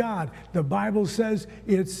 praise God. The Bible says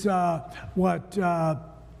it's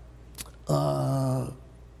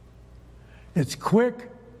it's quick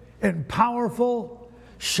and powerful,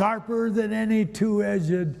 sharper than any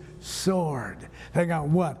two-edged sword. Thank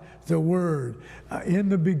God, what? The Word. In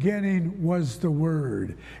the beginning was the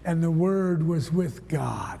Word, and the Word was with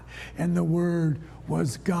God, and the Word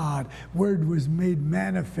was God. Word was made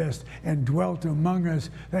manifest and dwelt among us.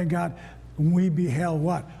 Thank God, we beheld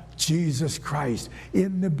what? Jesus Christ.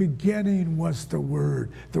 In the beginning was the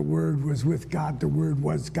Word. The Word was with God. The Word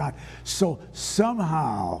was God. So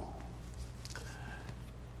somehow,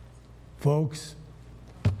 folks,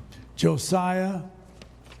 Josiah,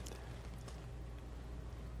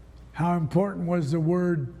 how important was the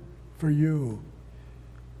Word for you?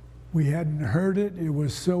 We hadn't heard it. It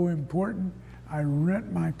was so important. I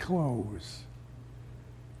rent my clothes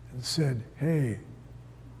and said, hey,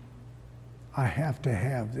 I have to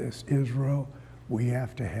have this. Israel, we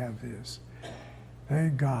have to have this.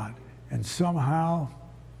 Thank God. And somehow,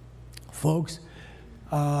 folks,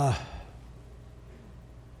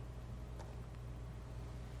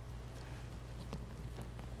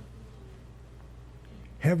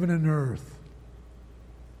 heaven and earth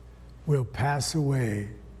will pass away,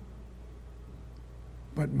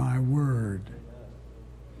 but my word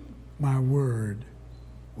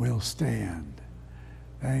will stand.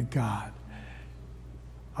 Thank God.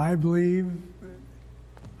 I believe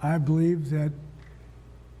that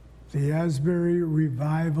the Asbury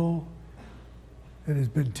revival that has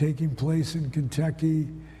been taking place in Kentucky,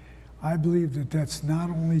 I believe that that's not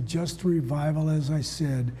only just revival, as I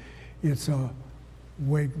said, it's a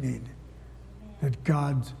awakening that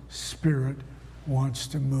God's Spirit wants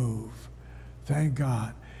to move. Thank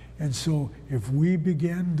God. And so if we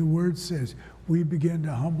begin, the Word says, we begin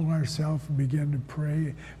to humble ourselves and begin to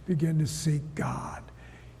pray, begin to seek God,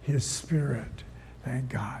 His Spirit, thank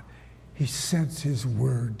God, He sends His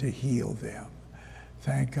Word to heal them.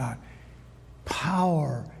 Thank God.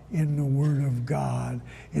 Power in the Word of God.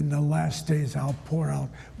 In the last days, I'll pour out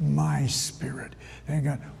my Spirit. Thank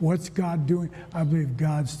God. What's God doing? I believe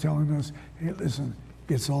God's telling us, hey, listen,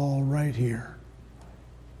 it's all right here.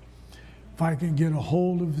 If I can get a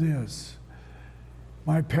hold of this.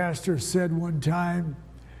 My pastor said one time,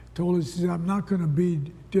 told us, he said, I'm not going to be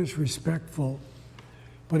disrespectful,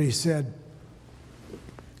 but he said,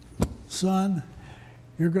 son,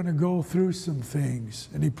 you're going to go through some things.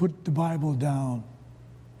 And he put the Bible down.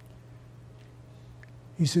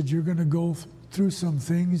 He said, you're going to go through some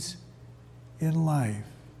things in life.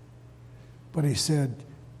 But he said,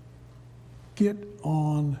 get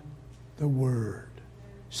on the Word.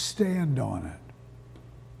 Stand on it.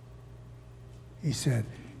 He said,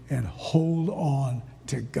 and hold on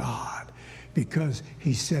to God. Because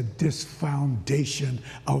he said this foundation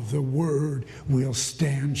of the Word will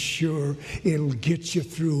stand sure. It'll get you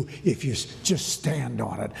through if you just stand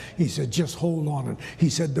on it. He said, just hold on it. He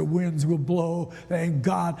said, the winds will blow, and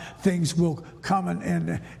God, things will come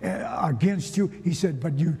and against you. He said,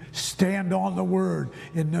 but you stand on the Word.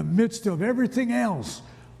 In the midst of everything else,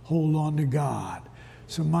 hold on to God.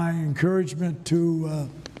 So my encouragement to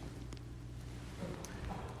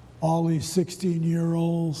all these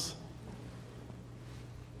 16-year-olds,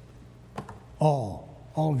 all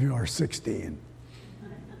of you are 16.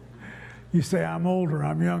 You say, I'm older,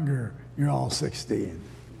 I'm younger. You're all 16.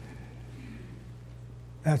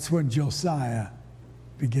 That's when Josiah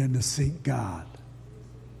began to seek God.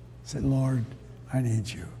 Said, Lord, I need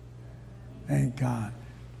you. Thank God.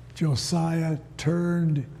 Josiah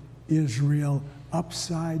turned Israel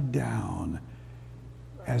upside down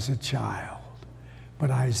as a child.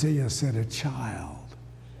 But Isaiah said, a child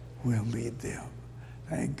will lead them.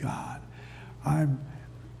 Thank God.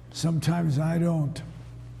 Sometimes I don't,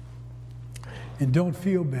 and don't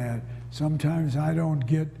feel bad, sometimes I don't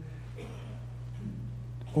get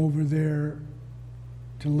over there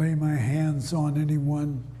to lay my hands on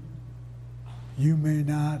anyone. You may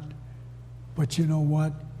not, but you know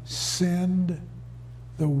what? Send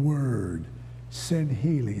the Word. Send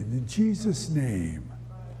healing in Jesus' name.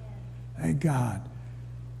 Thank God.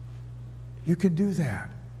 You can do that.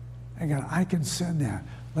 Thank God. I can send that.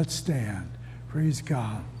 Let's stand. Praise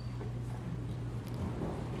God.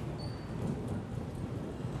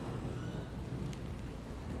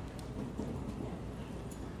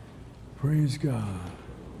 Praise God.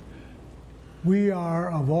 We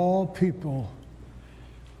are, of all people,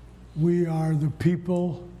 we are the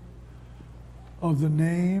people of the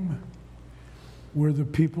name. We're the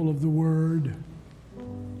people of the word.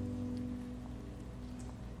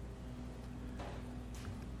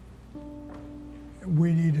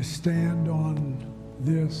 We need to stand on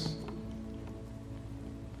this.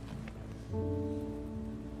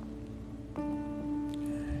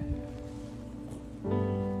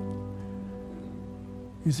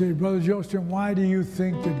 You say, Brother Sjostrand, why do you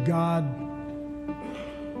think that God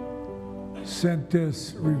sent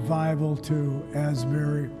this revival to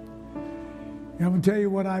Asbury? And I'm going to tell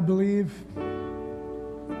you what I believe.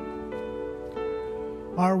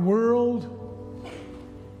 Our world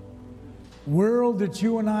that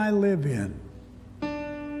you and I live in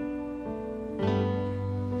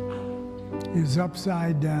is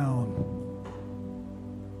upside down.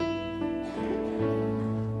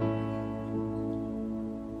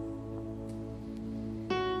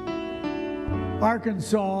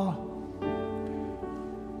 Arkansas,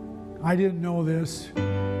 I didn't know this.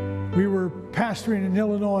 We were pastoring in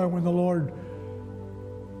Illinois when the Lord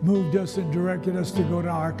moved us and directed us to go to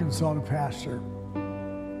Arkansas to pastor.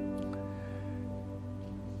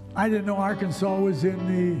 I didn't know Arkansas was in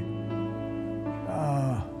the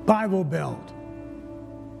Bible Belt.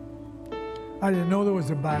 I didn't know there was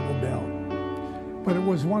a Bible Belt. But it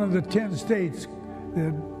was one of the 10 states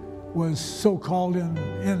that was so-called in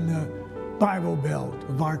the Bible Belt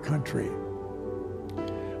of our country.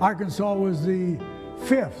 Arkansas was the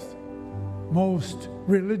 5th most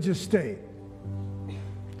religious state.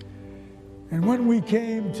 And when we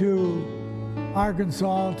came to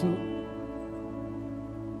Arkansas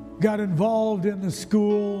got involved in the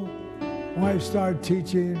school, wife started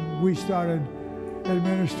teaching, we started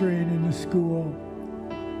administering in the school.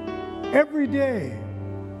 Every day,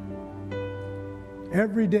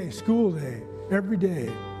 school day, every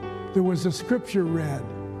day, there was a scripture read.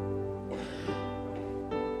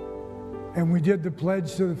 And we did the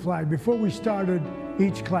pledge to the flag before we started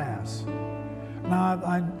each class. Now,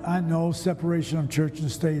 I know separation of church and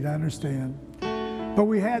state, I understand. But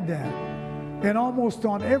we had that. And almost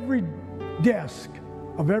on every desk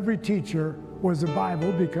of every teacher was a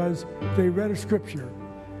Bible because they read a scripture.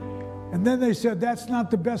 And then they said, that's not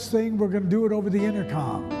the best thing, we're going to do it over the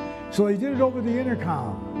intercom. So they did it over the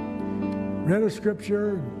intercom. Read a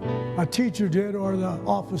scripture, a teacher did, or the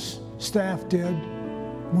office staff did.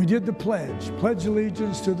 We did the pledge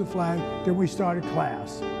allegiance to the flag, then we started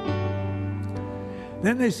class.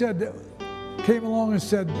 Then they said, came along and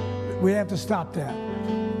said, we have to stop that.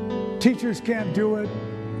 Teachers can't do it.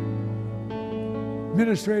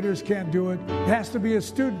 Administrators can't do it. It has to be a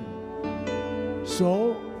student.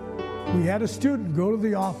 So we had a student go to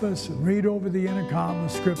the office and read over the intercom the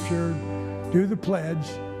scripture, do the pledge.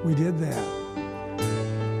 We did that.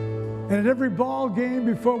 And at every ball game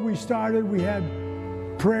before we started, we had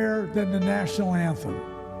prayer than the national anthem.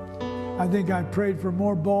 I think I prayed for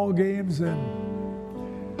more ball games than,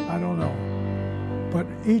 I don't know. But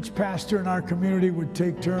each pastor in our community would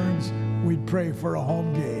take turns. We'd pray for a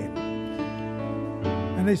home game.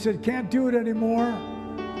 And they said, can't do it anymore.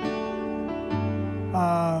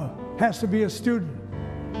 Has to be a student.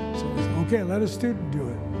 So we said, okay, let a student do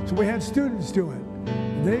it. So we had students do it.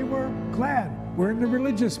 They were glad. We're in the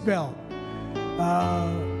religious belt.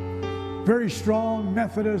 Very strong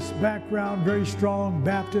Methodist background, very strong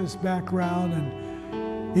Baptist background,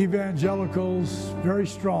 and evangelicals, very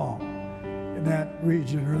strong in that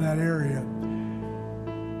region or that area.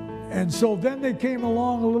 And so then they came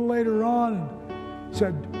along a little later on and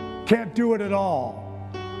said, can't do it at all.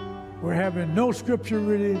 We're having no scripture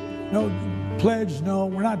reading, no pledge, no,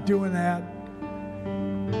 we're not doing that.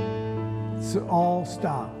 It's all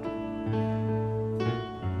stopped.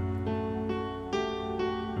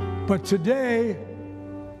 But today,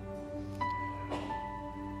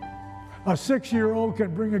 a 6-year-old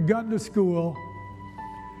can bring a gun to school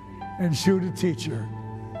and shoot a teacher.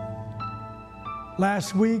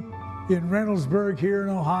 Last week in Reynoldsburg here in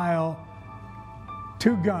Ohio,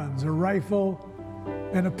 2 guns, a rifle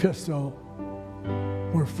and a pistol,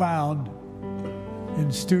 were found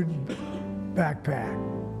in student backpack.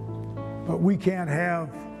 But we can't have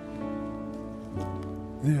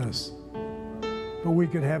this. But we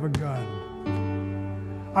could have a gun.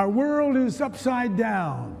 Our world is upside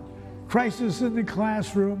down. Crisis in the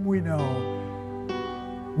classroom, we know.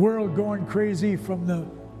 World going crazy from the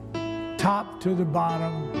top to the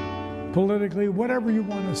bottom, politically, whatever you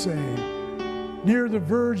want to say. Near the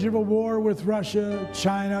verge of a war with Russia,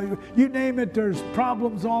 China, you name it, there's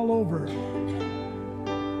problems all over.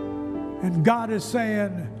 And God is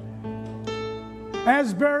saying,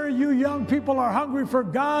 Asbury, you young people are hungry for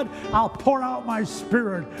God, I'll pour out my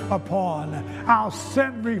Spirit upon. I'll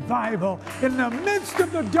send revival. In the midst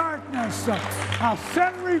of the darkness, I'll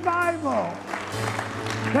send revival.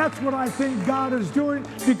 That's what I think God is doing,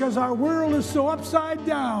 because our world is so upside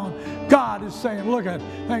down. God is saying, look at,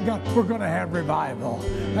 thank God, we're going to have revival.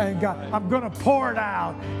 Thank God, I'm going to pour it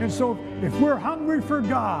out. And so if we're hungry for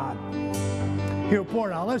God, He'll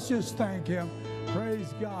pour it out. Let's just thank Him.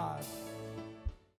 Praise God.